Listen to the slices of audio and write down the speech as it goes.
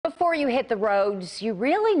before you hit the roads, you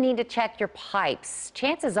really need to check your pipes.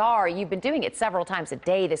 Chances are you've been doing it several times a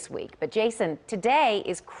day this week. But Jason, today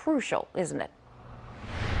is crucial, isn't it?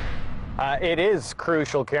 It is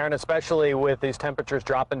crucial, Karen, especially with these temperatures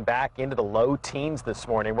dropping back into the low teens this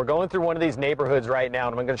morning. We're going through one of these neighborhoods right now,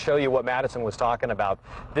 and I'm going to show you what Madison was talking about.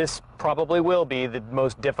 This probably will be the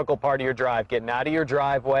most difficult part of your drive, getting out of your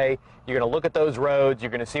driveway. You're going to look at those roads,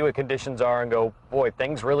 you're going to see what conditions are and go, boy,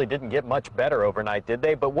 things really didn't get much better overnight, did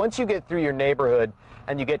they? But once you get through your neighborhood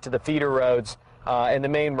and you get to the feeder roads and the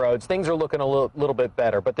main roads, things are looking a little bit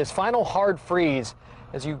better. But this final hard freeze,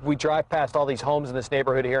 as we drive past all these homes in this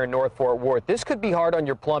neighborhood here in North Fort Worth, this could be hard on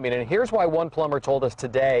your plumbing. And here's why one plumber told us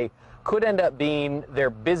today could end up being their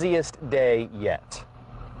busiest day yet.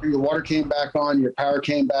 Your water came back on, your power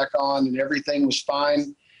came back on, and everything was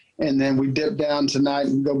fine. And then we dip down tonight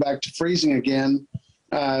and go back to freezing again.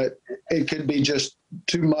 It could be just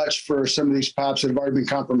too much for some of these pipes that have already been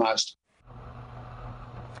compromised.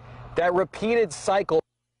 That repeated cycle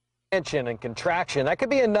and contraction, that could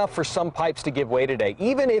be enough for some pipes to give way today,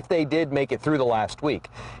 even if they did make it through the last week.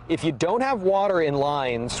 If you don't have water in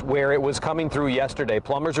lines where it was coming through yesterday,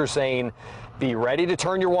 plumbers are saying be ready to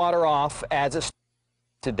turn your water off as it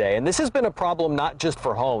today. And this has been a problem not just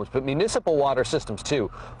for homes, but municipal water systems too.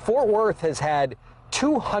 Fort Worth has had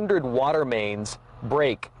 200 water mains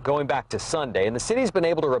break going back to Sunday, and the city's been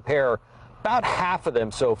able to repair about half of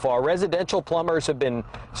them so far. Residential plumbers have been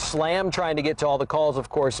slammed trying to get to all the calls, of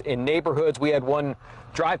course, in neighborhoods. We had one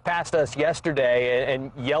drive past us yesterday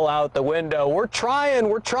and yell out the window, we're trying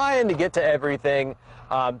to get to everything.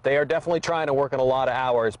 They are definitely trying to work in a lot of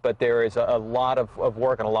hours, but there is a lot of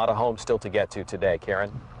work and a lot of homes still to get to today.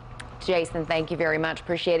 Karen? Jason, thank you very much.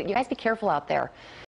 Appreciate it. You guys be careful out there.